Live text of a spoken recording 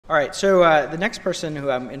All right, so the next person who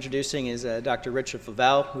I'm introducing is Dr. Richard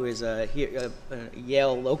Flavell, who is a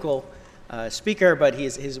Yale local speaker, but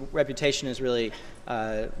his reputation is really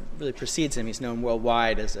precedes him. He's known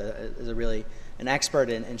worldwide as an expert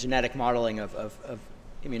in genetic modeling of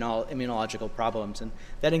immunological problems, and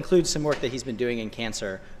that includes some work that he's been doing in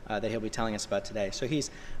cancer that he'll be telling us about today. So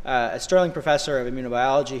he's a Sterling Professor of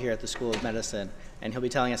Immunobiology here at the School of Medicine, and he'll be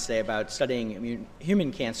telling us today about studying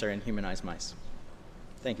human cancer in humanized mice.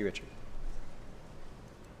 Thank you, Richard.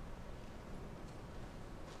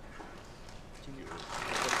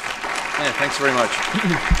 Yeah, thanks very much.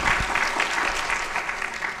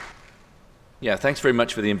 Yeah, thanks very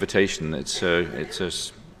much for the invitation. It's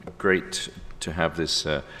great to have this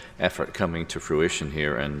effort coming to fruition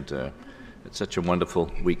here, and it's such a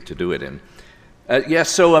wonderful week to do it in. Yeah,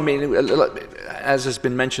 so I mean, as has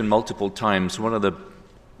been mentioned multiple times, one of the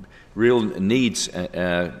real needs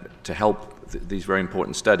to help these very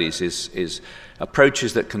important studies is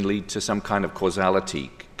approaches that can lead to some kind of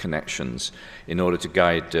causality connections in order to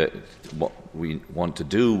guide what we want to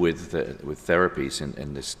do with therapies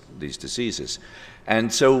in these diseases.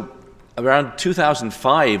 And so around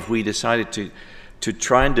 2005 we decided to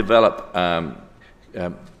try and develop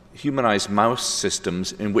humanized mouse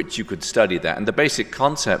systems in which you could study that. And the basic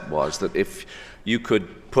concept was that if you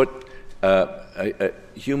could put a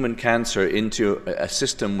human cancer into a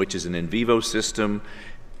system which is an in vivo system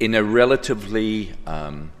in a relatively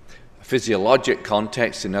physiologic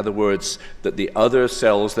context, in other words, that the other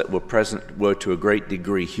cells that were present were to a great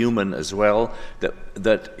degree human as well,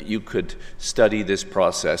 that you could study this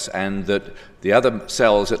process, and that the other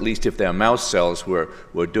cells, at least if they're mouse cells,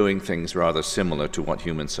 were doing things rather similar to what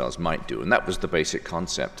human cells might do. And that was the basic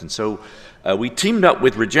concept. And so we teamed up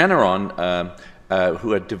with Regeneron,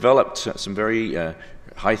 who had developed some very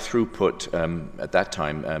high throughput, at that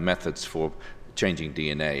time, methods for changing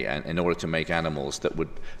DNA and in order to make animals that would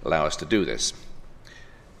allow us to do this.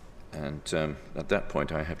 And at that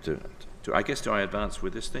point I have to I guess, do I advance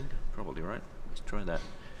with this thing? Probably, right? Let's try that.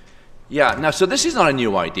 Yeah, now, so this is not a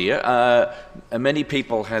new idea. Many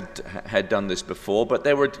people had done this before, but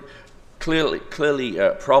there were clearly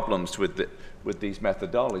problems with these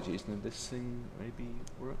methodologies. Now, this thing maybe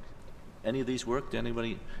work? Any of these work? Did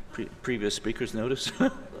anybody, previous speakers notice?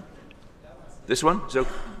 This one? So,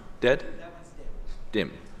 dead? That one's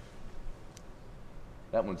dim.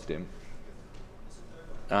 That one's dim.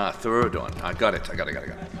 Third one. I got it.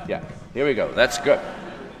 Yeah, here we go. That's good.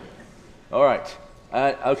 All right.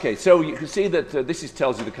 Okay, so you can see that this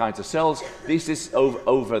tells you the kinds of cells. This is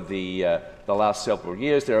over the last several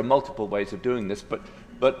years. There are multiple ways of doing this,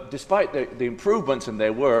 but despite the improvements, and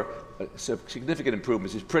there were significant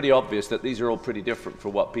improvements, it's pretty obvious that these are all pretty different for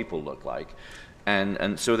what people look like.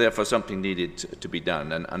 And so therefore something needed to be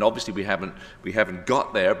done. And obviously we haven't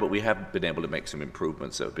got there, but we have been able to make some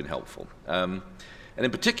improvements that have been helpful. And in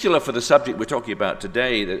particular for the subject we're talking about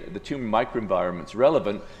today, the tumor microenvironment's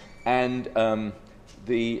relevant, and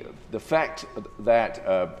the fact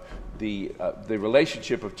that the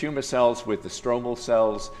relationship of tumor cells with the stromal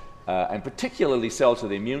cells, and particularly cells of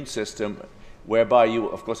the immune system, whereby you,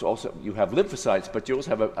 of course, also you have lymphocytes, but you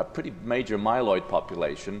also have a pretty major myeloid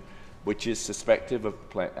population, which is suspected of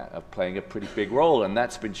playing a pretty big role, and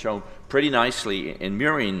that's been shown pretty nicely in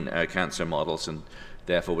murine cancer models, and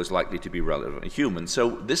therefore was likely to be relevant in humans.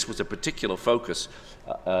 So this was a particular focus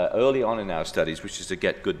early on in our studies, which is to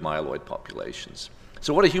get good myeloid populations.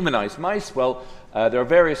 So what are humanized mice? Well, there are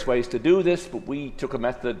various ways to do this, but we took a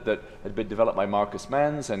method that had been developed by Marcus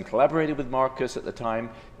Manz and collaborated with Marcus at the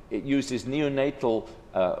time. It uses neonatal,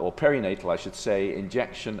 or perinatal, I should say,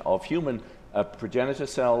 injection of human progenitor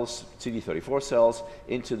cells, CD34 cells,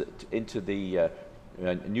 into the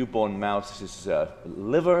newborn mouse's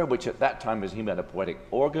liver, which at that time was a hematopoietic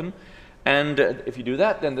organ. And if you do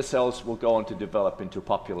that, then the cells will go on to develop into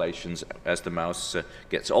populations as the mouse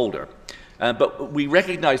gets older. But we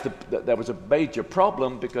recognized that there was a major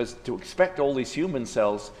problem, because to expect all these human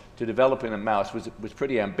cells to develop in a mouse was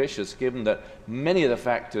pretty ambitious, given that many of the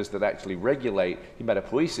factors that actually regulate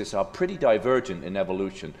hematopoiesis are pretty divergent in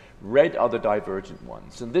evolution. Red are the divergent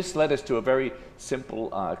ones. And this led us to a very simple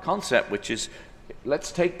concept, which is,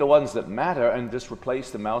 let's take the ones that matter and just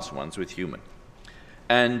replace the mouse ones with human.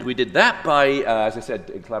 And we did that by, as I said,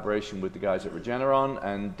 in collaboration with the guys at Regeneron.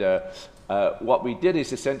 And what we did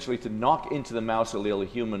is essentially to knock into the mouse allele a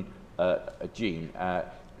human gene,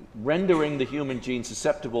 rendering the human gene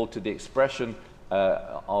susceptible to the expression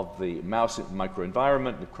of the mouse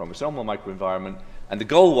microenvironment, the chromosomal microenvironment. And the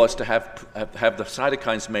goal was to have the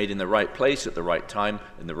cytokines made in the right place at the right time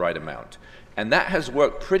in the right amount. And that has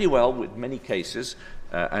worked pretty well with many cases.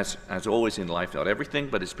 as always in life, not everything,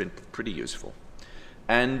 but it's been pretty useful.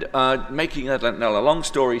 And making a long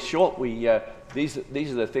story short, these are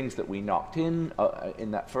the things that we knocked in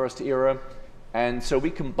that first era. And so we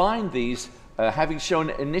combined these, having shown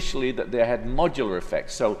initially that they had modular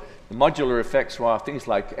effects. So the modular effects were things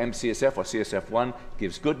like MCSF or CSF1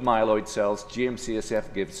 gives good myeloid cells,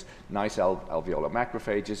 GM-CSF gives nice alveolar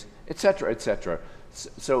macrophages, etc., etc.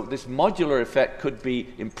 So this modular effect could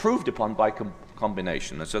be improved upon by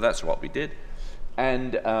combination, and so that's what we did.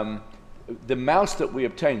 And the mouse that we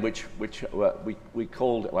obtained, which we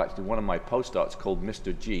called, well, actually one of my postdocs called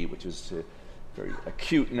Mr. G, which is a very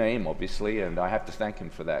cute name, obviously, and I have to thank him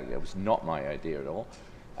for that. It was not my idea at all.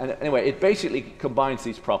 And anyway, it basically combines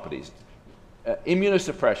these properties.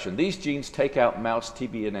 Immunosuppression. These genes take out mouse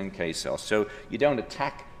TB and NK cells, so you don't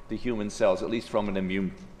attack the human cells, at least from an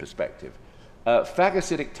immune perspective.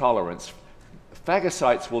 Phagocytic tolerance.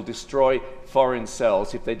 Phagocytes will destroy foreign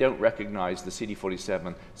cells if they don't recognize the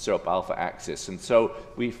CD47 SERP alpha axis. And so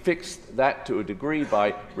we fixed that to a degree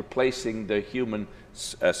by replacing the human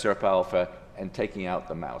SERP alpha and taking out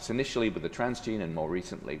the mouse, initially with the transgene and more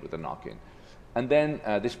recently with the knock-in. And then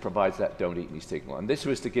this provides that don't eat me signal. And this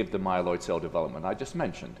was to give the myeloid cell development I just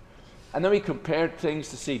mentioned. And then we compared things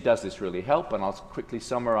to see, does this really help? And I'll quickly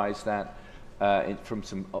summarize that from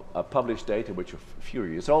some published data, which are a few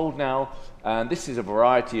years old now. And this is a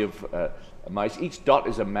variety of mice. Each dot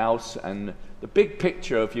is a mouse. And the big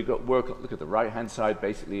picture, if you look at the right-hand side,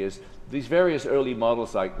 basically is these various early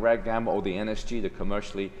models like rag gamma or the NSG, the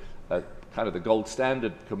commercially, kind of the gold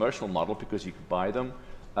standard commercial model because you could buy them.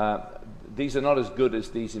 These are not as good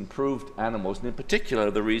as these improved animals, and in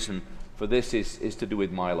particular, the reason for this is to do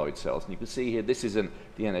with myeloid cells. And you can see here, this is the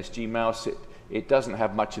NSG mouse. It doesn't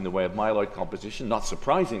have much in the way of myeloid composition. Not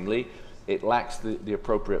surprisingly, it lacks the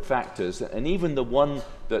appropriate factors. And even the one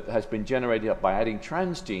that has been generated up by adding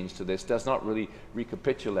transgenes to this does not really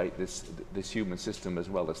recapitulate this human system as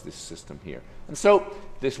well as this system here. And so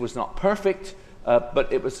this was not perfect.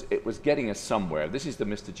 But it was getting us somewhere. This is the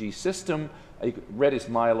Mr. G system. Red is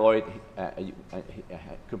myeloid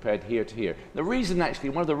compared here to here. The reason, actually,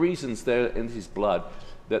 one of the reasons there in his blood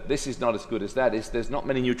that this is not as good as that is there's not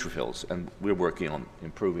many neutrophils, and we're working on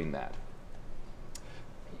improving that.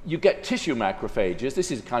 You get tissue macrophages.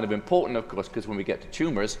 This is kind of important, of course, because when we get to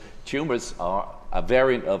tumors, tumors are a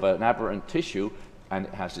variant of an aberrant tissue, and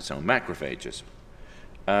it has its own macrophages.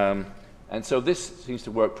 And so this seems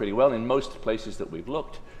to work pretty well in most places that we've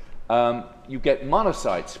looked. You get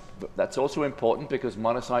monocytes. That's also important because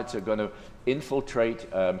monocytes are going to infiltrate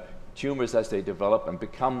tumors as they develop and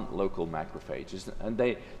become local macrophages. And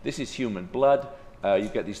this is human blood. You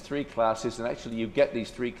get these three classes, and actually you get these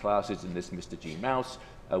three classes in this Mr. G mouse,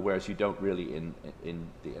 whereas you don't really in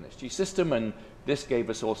the NSG system. And this gave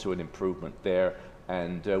us also an improvement there.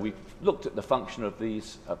 And we looked at the function of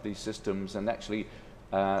these systems, and actually,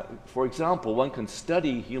 for example, one can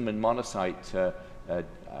study human monocyte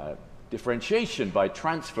differentiation by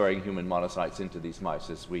transferring human monocytes into these mice,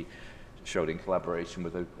 as we showed in collaboration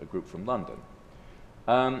with a group from London.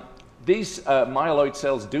 These myeloid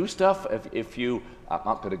cells do stuff. If you, I'm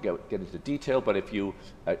not going to get into detail, but if you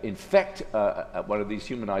infect one of these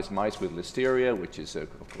humanized mice with listeria, which is,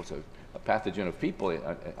 of course, a pathogen of people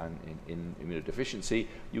in immunodeficiency,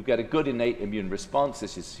 you get a good innate immune response.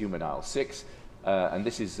 This is human IL-6. And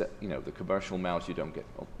this is, the commercial mouse. You don't get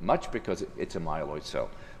much because it's a myeloid cell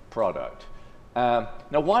product.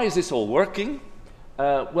 Now, why is this all working?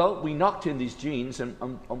 Well, we knocked in these genes,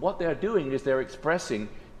 and what they're doing is they're expressing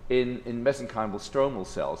in mesenchymal stromal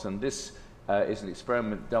cells. And this is an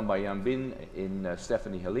experiment done by Yan Bin in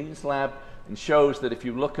Stephanie Helene's lab, and shows that if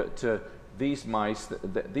you look at these mice,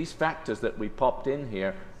 these factors that we popped in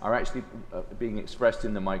here are actually being expressed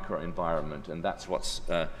in the microenvironment, and that's what's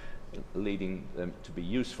leading them to be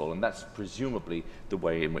useful, and that's presumably the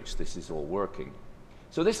way in which this is all working.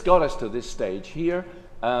 So this got us to this stage here.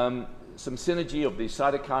 Some synergy of these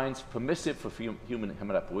cytokines, permissive for human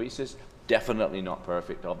hematopoiesis, definitely not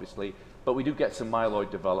perfect, obviously, but we do get some myeloid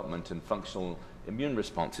development and functional immune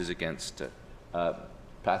responses against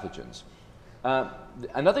pathogens.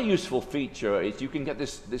 Another useful feature is you can get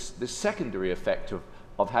this secondary effect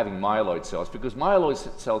of having myeloid cells, because myeloid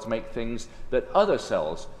cells make things that other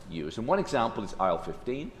cells use. And one example is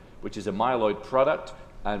IL-15, which is a myeloid product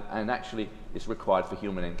and actually is required for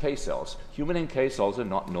human NK cells. Human NK cells are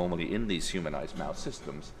not normally in these humanized mouse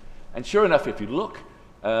systems. And sure enough, if you look,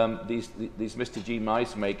 these Mr. G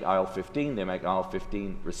mice make IL-15, they make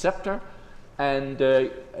IL-15 receptor, and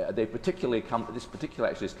they particularly this particular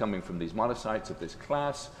actually is coming from these monocytes of this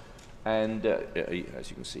class, and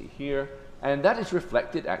as you can see here, And that is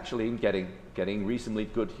reflected actually in getting reasonably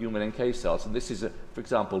good human NK cells. And this is, for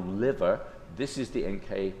example, liver. This is the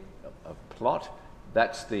NK plot.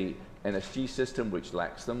 That's the NSG system, which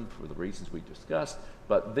lacks them for the reasons we discussed.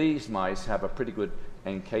 But these mice have a pretty good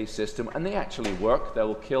NK system, and they actually work. They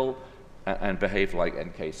will kill and behave like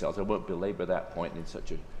NK cells. I won't belabor that point in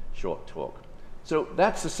such a short talk. So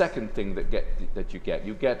that's the second thing that you get.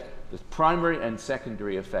 You get the primary and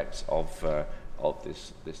secondary effects of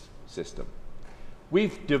this system.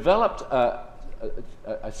 We've developed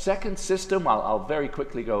a second system. I'll very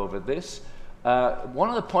quickly go over this. One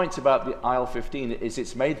of the points about the IL-15 is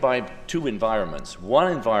it's made by two environments.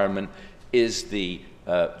 One environment is the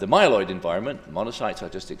myeloid environment, the monocytes I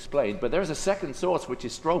just explained, but there's a second source which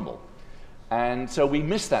is stromal. And so we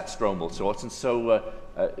missed that stromal source, and so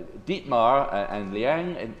Dietmar and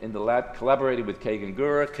Liang in the lab collaborated with Kagan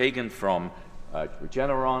Gura, Kagan from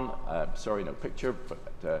Regeneron, sorry, no picture,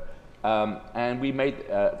 but, and we made,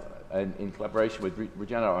 in collaboration with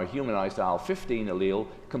Regeneron, a humanized IL-15 allele,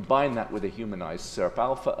 combined that with a humanized SERP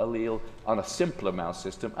alpha allele on a simpler mouse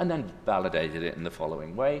system, and then validated it in the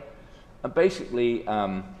following way. And basically,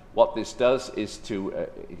 what this does is to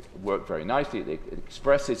work very nicely. It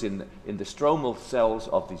expresses in the stromal cells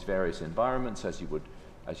of these various environments, as you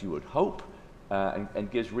would hope,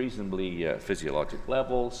 and gives reasonably physiologic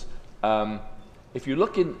levels. If you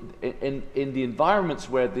look in the environments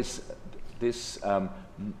where this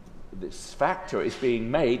factor is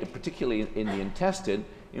being made, particularly in the intestine,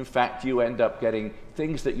 in fact, you end up getting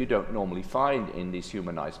things that you don't normally find in these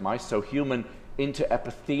humanized mice. So human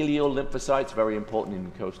interepithelial lymphocytes, very important in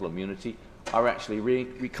mucosal immunity, are actually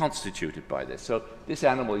reconstituted by this. So this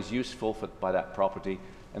animal is useful by that property,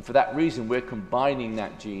 and for that reason we're combining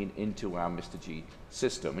that gene into our Mr. G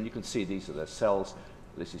system. And you can see these are the cells.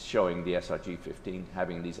 This is showing the SRG15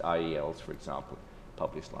 having these IELs, for example,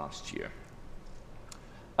 published last year.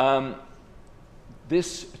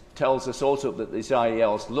 This tells us also that these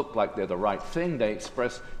IELs look like they're the right thing. They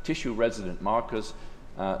express tissue-resident markers.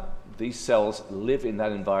 These cells live in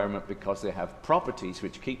that environment because they have properties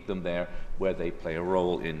which keep them there, where they play a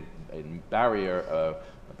role in barrier,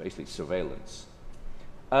 basically surveillance.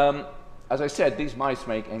 As I said, these mice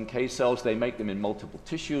make NK cells. They make them in multiple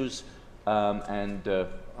tissues, and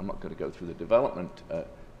I'm not going to go through the development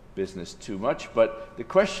business too much, but the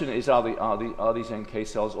question is, are these NK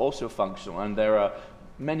cells also functional? And there are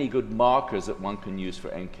many good markers that one can use for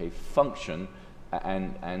NK function,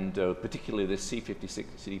 and particularly this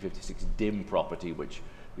CD56 dim property, which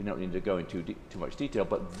we don't need to go into too much detail,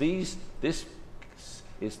 but this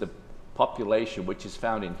is the population which is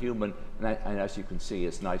found in human, and as you can see,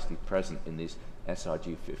 is nicely present in these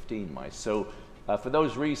SRG15 mice. So for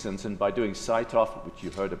those reasons, and by doing CyTOF, which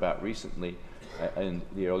you heard about recently in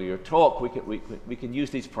the earlier talk, we can use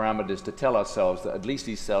these parameters to tell ourselves that at least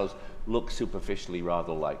these cells look superficially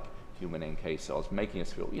rather like human NK cells, making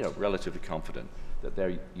us feel, relatively confident that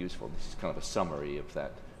they're useful. This is kind of a summary of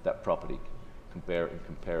that property,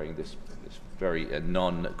 comparing this very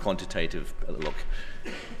non-quantitative look.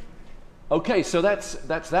 Okay, so that's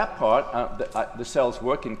that part. The cells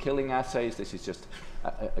work in killing assays. This is just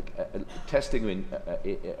testing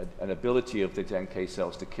an ability of the NK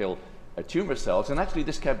cells to kill tumor cells, and actually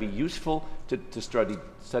this can be useful to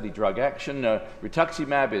study drug action.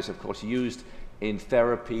 Rituximab is, of course, used in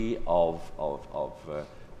therapy of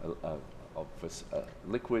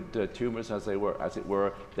liquid tumors, as it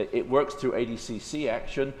were. It works through ADCC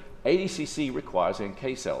action. ADCC requires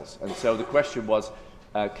NK cells, and so the question was,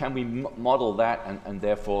 can we model that and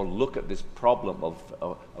therefore look at this problem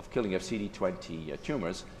of killing of CD20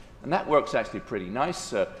 tumors? And that works actually pretty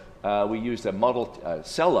nice. We used a model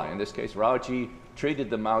cell line, in this case Raji, treated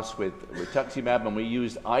the mouse with rituximab, and we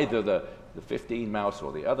used either the 15 mouse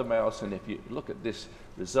or the other mouse. And if you look at this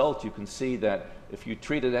result, you can see that if you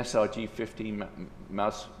treat an SRG15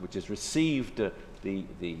 mouse which has received the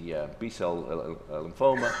B-cell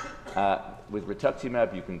lymphoma with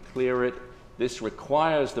rituximab, you can clear it. This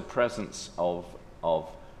requires the presence of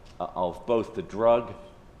both the drug,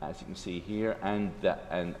 as you can see here, and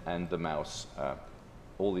the mouse.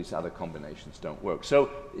 All these other combinations don't work.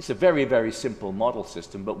 So it's a very, very simple model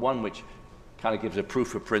system, but one which kind of gives a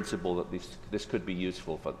proof of principle that this could be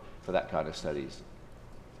useful for that kind of studies.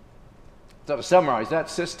 So to summarize that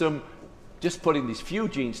system, just putting these few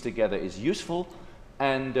genes together is useful.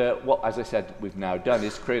 And what, as I said, we've now done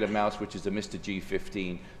is create a mouse which is a Mr.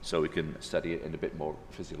 G15, so we can study it in a bit more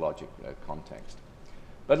physiologic context.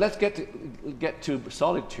 But let's get to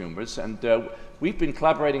solid tumors, and we've been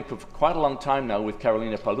collaborating for quite a long time now with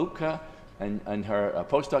Karolina Paluka and her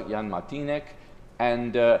postdoc Jan Martinek,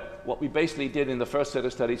 And what we basically did in the first set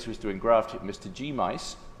of studies was to engraft Mr. G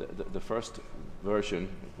mice, the first version,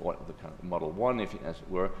 the kind of model 1, if as it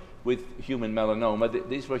were, with human melanoma.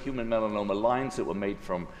 These were human melanoma lines that were made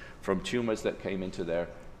from tumors that came into their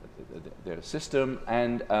system.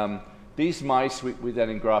 And these mice, we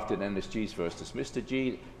then engrafted NSGs versus Mr.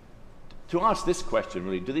 G. To ask this question,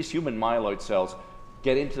 really, do these human myeloid cells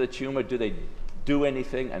get into the tumor? Do they do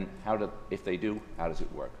anything? And if they do, how does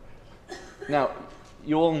it work? Now,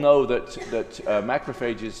 you all know that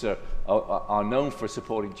macrophages are known for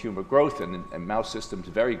supporting tumor growth, and in mouse systems,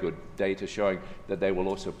 very good data showing that they will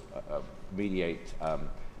also mediate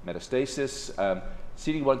metastasis.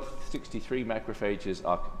 CD163 macrophages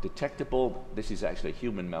are detectable. This is actually a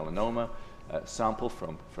human melanoma sample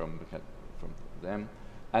from them.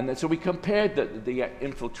 And so we compared the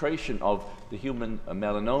infiltration of the human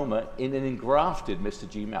melanoma in an engrafted Mr.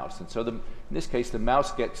 G mouse. And so in this case, the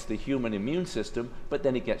mouse gets the human immune system, but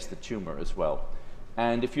then it gets the tumor as well.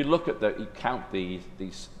 And if you look at you count the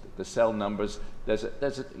cell numbers, there's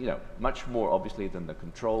much more obviously than the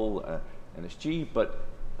control NSG, but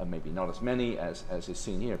maybe not as many as is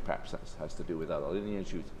seen here. Perhaps that has to do with other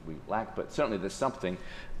lineages we lack, but certainly there's something,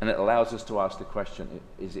 and it allows us to ask the question,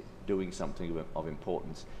 is it doing something of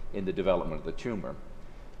importance in the development of the tumor?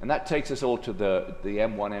 And that takes us all to the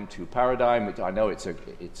M1, M2 paradigm. I know it's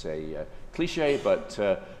a cliche, but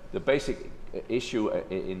the basic issue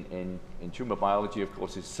in tumor biology, of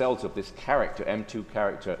course, is cells of this character, M2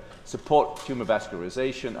 character, support tumor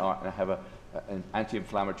vascularization and have an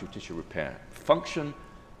anti-inflammatory tissue repair function.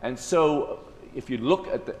 And so if you look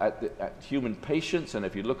at human patients, and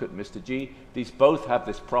if you look at Mr. G, these both have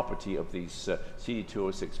this property of these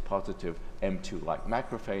CD206 positive M2-like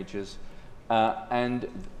macrophages. And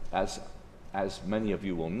as many of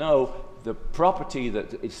you will know, the property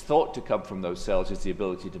that is thought to come from those cells is the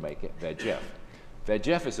ability to make it VEGF.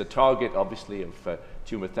 VEGF is a target, obviously, of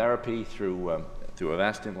tumor therapy through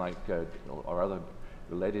Avastin-like or other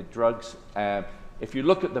related drugs. If you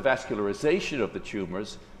look at the vascularization of the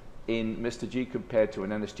tumors in Mr. G compared to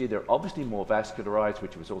an NSG, they're obviously more vascularized,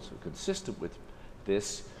 which was also consistent with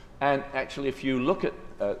this. And actually, if you look at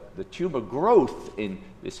the tumor growth in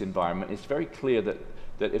this environment, it's very clear that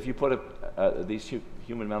if you put these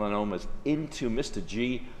human melanomas into Mr.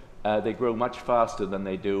 G, they grow much faster than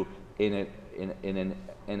they do in an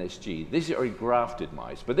NSG. These are engrafted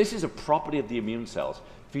mice, but this is a property of the immune cells.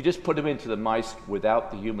 If you just put them into the mice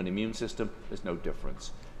without the human immune system, there's no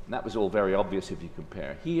difference. And that was all very obvious if you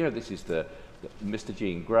compare. Here, this is the Mr.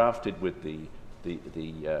 G engrafted with the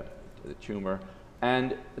tumor.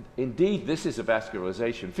 And indeed, this is a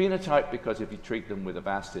vascularization phenotype, because if you treat them with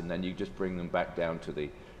Avastin, then you just bring them back down to the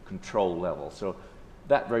control level. So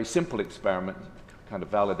that very simple experiment kind of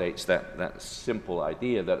validates that simple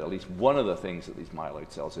idea that at least one of the things that these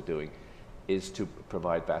myeloid cells are doing is to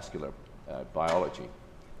provide vascular biology.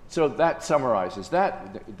 So that summarizes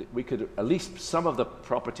that. We could, at least some of the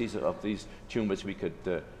properties of these tumors we could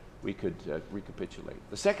recapitulate.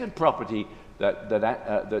 The second property that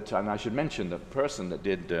and I should mention the person that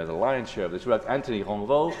did the lion's share of this work, Anthony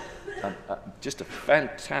Ronvaux, just a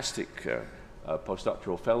fantastic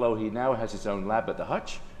postdoctoral fellow. He now has his own lab at the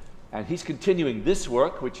Hutch, and he's continuing this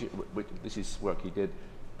work, which this is work he did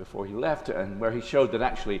before he left, and where he showed that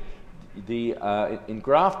actually the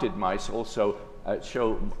engrafted mice also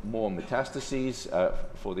show more metastases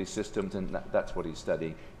for these systems, and that's what he's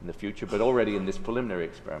studying in the future. But already in this preliminary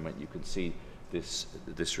experiment, you can see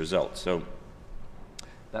this result. So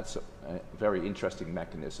that's a very interesting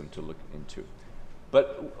mechanism to look into.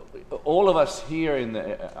 But all of us here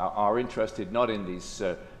are interested not in these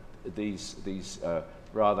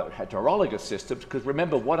rather heterologous systems, because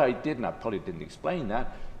remember what I did, and I probably didn't explain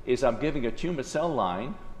that, is I'm giving a tumor cell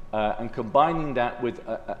line and combining that with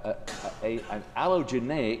an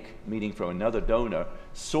allogeneic, meaning from another donor,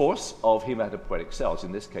 source of hematopoietic cells,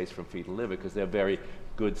 in this case from fetal liver, because they're very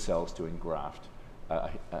good cells to engraft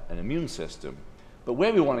an immune system. But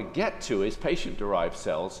where we want to get to is patient-derived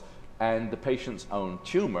cells and the patient's own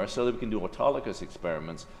tumor, so that we can do autologous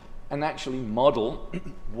experiments and actually model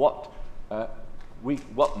what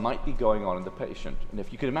might be going on in the patient. And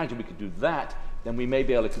if you can imagine we could do that, then we may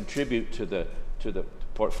be able to contribute to the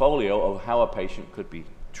portfolio of how a patient could be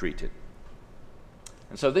treated.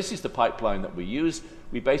 And so this is the pipeline that we use.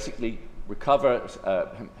 We basically recover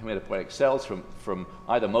hematopoietic cells from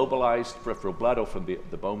either mobilized peripheral blood or from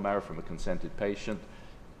the bone marrow from a consented patient,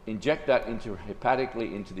 inject that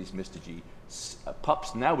hepatically into these Mr. G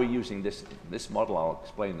pups. Now we're using this model, I'll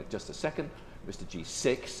explain in just a second, Mr.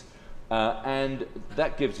 G6, and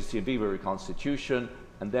that gives us the in vivo reconstitution.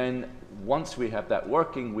 And then once we have that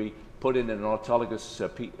working, we put in an autologous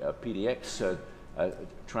PDX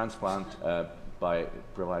transplant by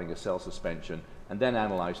providing a cell suspension, and then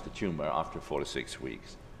analyzed the tumor after 4 to 6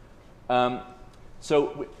 weeks.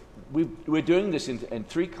 So we're doing this in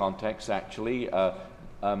 3 contexts, actually.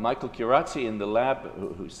 Michael Chiarazzi in the lab,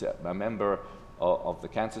 who's a member of the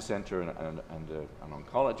Cancer Center and an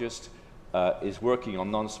oncologist, is working on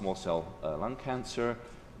non-small cell lung cancer.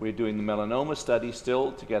 We're doing the melanoma study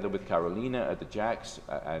still, together with Carolina at the JAX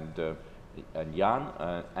and Jan.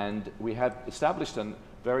 And we have established a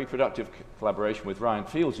very productive collaboration with Ryan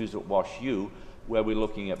Fields, who's at WashU, where we're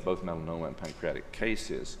looking at both melanoma and pancreatic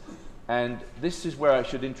cases. And this is where I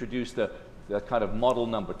should introduce the kind of model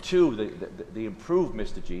number 2, the improved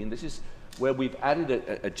Mr. gene. This is where we've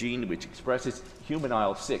added a gene which expresses human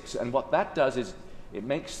IL-6. And what that does is it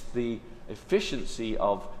makes the efficiency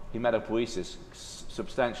of hematopoiesis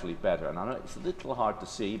substantially better. And I know it's a little hard to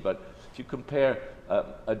see, but if you compare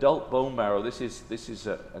adult bone marrow, this is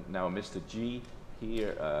now a Mr. G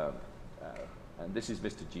here, and this is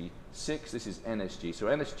Mr. G6, this is NSG. So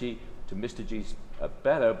NSG to Mr. G is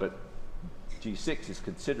better, but G6 is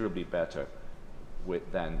considerably better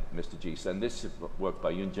than Mr. G. And this is work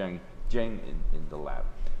by Yunjiang Zheng in the lab.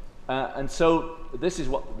 And so this is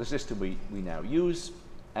what the system we now use.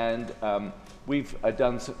 And we've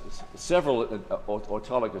done several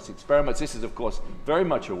autologous experiments. This is, of course, very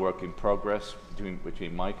much a work in progress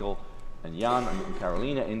between Michael and Jan and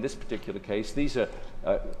Carolina. In this particular case, these are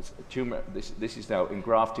this is now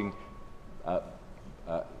engrafting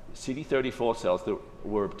CD34 cells that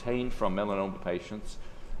were obtained from melanoma patients.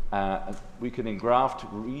 We can engraft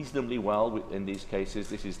reasonably well in these cases.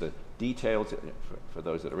 This is the details for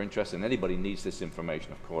those that are interested. And anybody needs this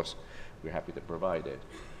information, of course, we're happy to provide it.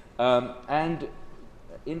 And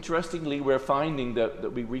interestingly, we're finding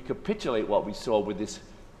that we recapitulate what we saw with this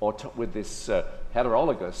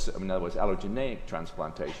heterologous, in other words, allogeneic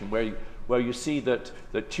transplantation, where you see that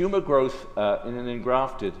the tumor growth in an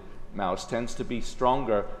engrafted mouse tends to be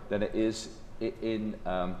stronger than it is in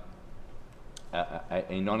a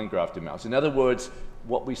non-engrafted mouse. In other words,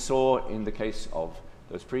 what we saw in the case of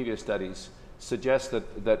those previous studies suggests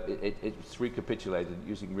that it's recapitulated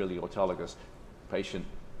using really autologous patient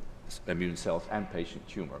immune cells and patient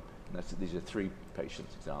tumor. And these are 3 patient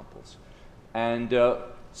examples. And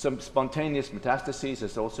some spontaneous metastases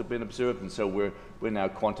has also been observed, and so we're now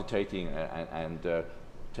quantitating and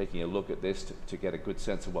taking a look at this to get a good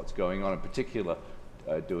sense of what's going on, in particular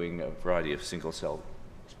doing a variety of single-cell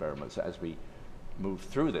experiments as we move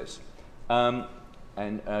through this. And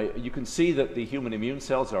you can see that the human immune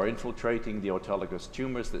cells are infiltrating the autologous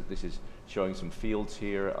tumors. That this is showing some fields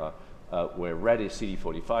here where red is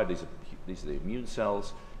CD45. These are the immune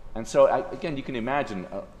cells. And so again, you can imagine,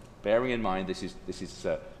 bearing in mind this is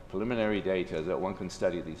preliminary data, that one can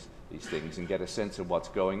study these things and get a sense of what's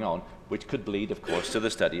going on, which could lead, of course, to the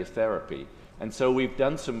study of therapy. And so we've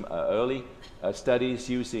done some early studies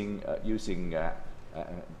using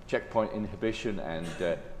checkpoint inhibition and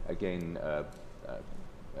again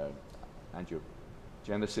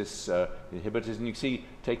angiogenesis inhibitors. And you see,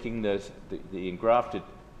 taking the engrafted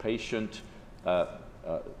patient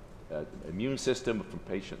immune system from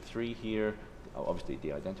patient 3 here, obviously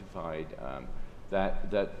de-identified,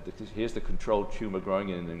 here's the controlled tumor growing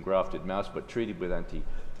in an engrafted mouse, but treated with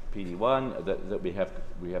anti-PD-1, that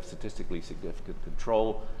we have statistically significant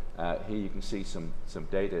control. Here you can see some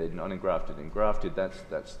data in unengrafted, engrafted.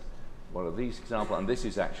 That's one of these examples, and this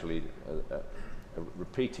is actually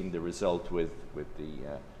repeating the result with the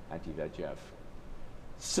anti-VEGF.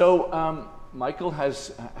 So Michael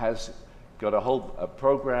has got a whole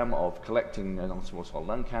program of collecting non-small cell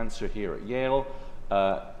lung cancer here at Yale,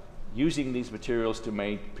 using these materials to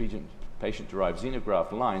make patient-derived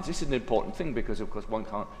xenograft lines. This is an important thing because, of course,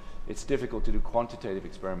 it's difficult to do quantitative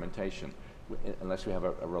experimentation unless we have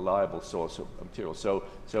a reliable source of material. So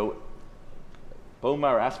bone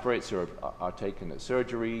marrow aspirates are taken at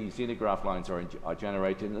surgery, xenograft lines are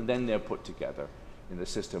generated, and then they're put together in the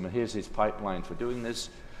system. And here's his pipeline for doing this,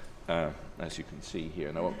 as you can see here.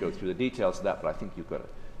 And I won't go through the details of that, but I think you've got a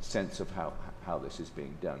sense of how this is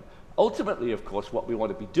being done. Ultimately, of course, what we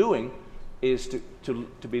want to be doing is to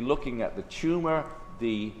be looking at the tumor,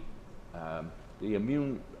 the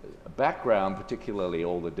immune background, particularly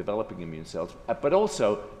all the developing immune cells, but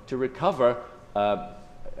also to recover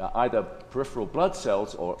either peripheral blood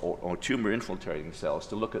cells or tumor-infiltrating cells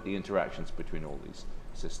to look at the interactions between all these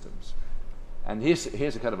systems. And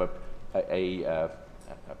here's a kind of a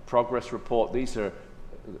progress report. These are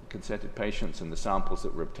consented patients and the samples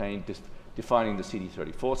that were obtained, defining the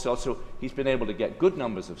CD34 cells. So he's been able to get good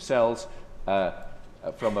numbers of cells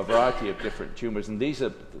from a variety of different tumors, and these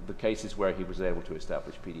are the cases where he was able to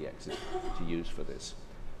establish PDXs to use for this.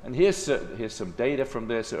 And here's some data from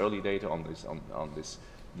this, early data on this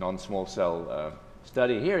non-small cell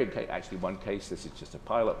study. Here, actually one case, this is just a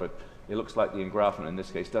pilot, but it looks like the engraftment in this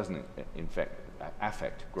case doesn't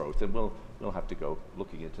affect growth, and we'll have to go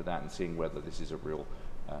looking into that and seeing whether this is a real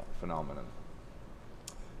phenomenon.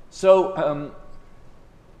 So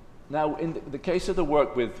now in the case of the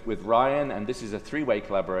work with Ryan, and this is a three-way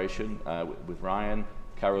collaboration with Ryan,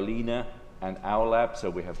 Carolina, and our lab, so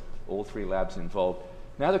we have all three labs involved.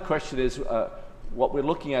 Now the question is, what we're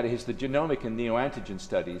looking at is the genomic and neoantigen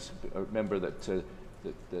studies. Remember that the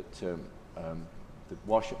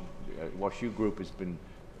WashU group has been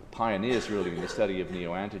pioneers really in the study of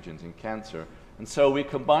neoantigens in cancer. And so we're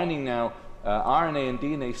combining now RNA and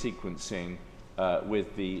DNA sequencing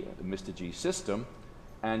with the Mr. G system.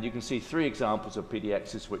 And you can see three examples of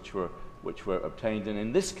PDXs which were obtained. And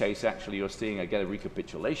in this case, actually, you're seeing again a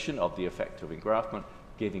recapitulation of the effect of engraftment,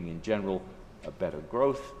 giving in general a better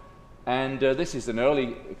growth. And this is an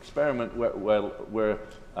early experiment where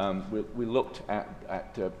we looked at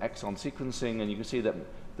exon sequencing, and you can see that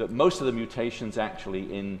most of the mutations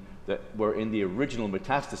actually that were in the original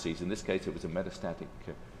metastases. In this case, it was a metastatic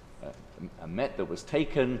a MET that was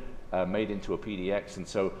taken, made into a PDX, and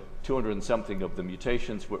so 200 and something of the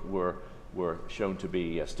mutations were shown to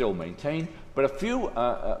be still maintained, but a few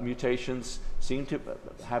mutations seem to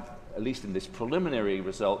have, at least in this preliminary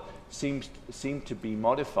result, seem to be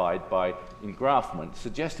modified by engraftment,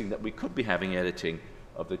 suggesting that we could be having editing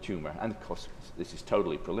of the tumor. And of course, this is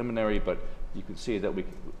totally preliminary, but you can see that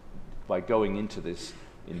by going into this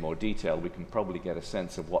in more detail, we can probably get a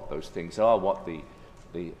sense of what those things are, what the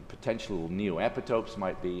potential neoepitopes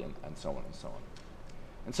might be, and so on and so on.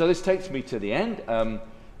 And so this takes me to the end.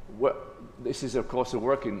 This is, of course, a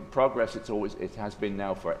work in progress. It has been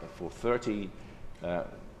now for 13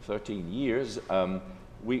 years.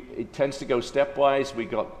 It tends to go stepwise.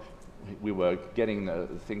 We were getting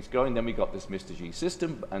things going, then we got this Mr. G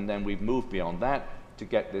system, and then we've moved beyond that to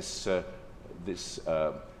get this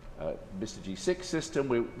Mr. G6 system.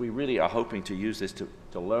 We really are hoping to use this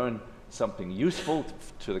to learn something useful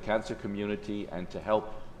to the cancer community and to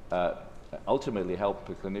help ultimately help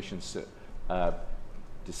the clinicians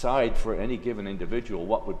decide for any given individual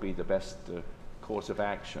what would be the best course of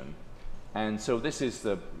action. And so this is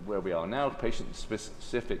where we are now,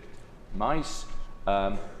 patient-specific mice.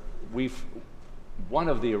 One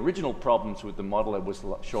of the original problems with the model was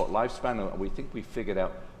short lifespan, and we think we figured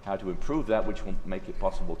out how to improve that, which will make it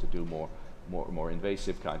possible to do more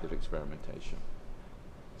invasive kind of experimentation.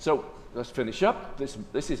 So let's finish up.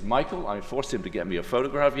 This is Michael. I forced him to get me a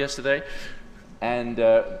photograph yesterday, and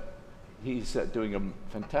he's doing a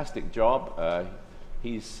fantastic job.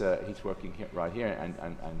 He's working right here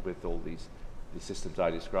and with all these systems I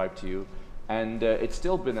described to you, and it's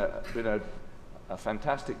still been a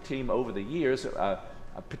fantastic team over the years.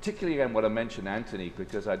 Particularly, again, what I mentioned Anthony,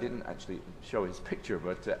 because I didn't actually show his picture,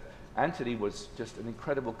 but Anthony was just an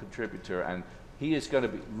incredible contributor, and he is going to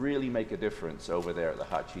really make a difference over there at the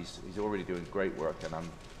Hutch. He's already doing great work, and I'm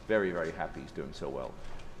very, very happy he's doing so well.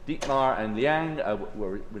 Dietmar and Liang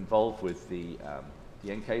were involved with the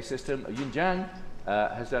NK system. Yun Zhang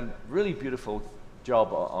has done a really beautiful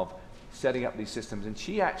job of setting up these systems, and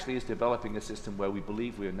she actually is developing a system where we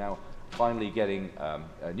believe we are now finally getting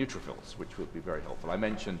neutrophils, which will be very helpful. I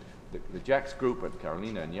mentioned the Jax group and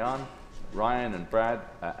Carolina and Jan, Ryan and Brad,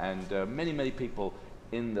 and many, many people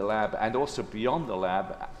in the lab and also beyond the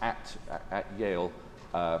lab at Yale,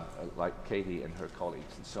 like Katie and her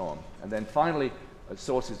colleagues and so on. And then finally,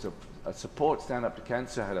 sources of support. Stand Up to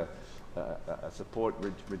Cancer had a support.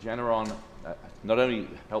 Regeneron not only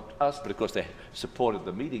helped us, but of course they supported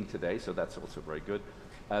the meeting today, so that's also very good.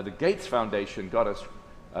 The Gates Foundation got us,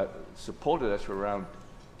 supported us for around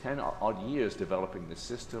 10 odd years developing this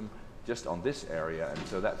system just on this area, and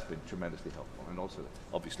so that's been tremendously helpful, and also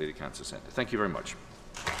obviously the Cancer Center. Thank you very much.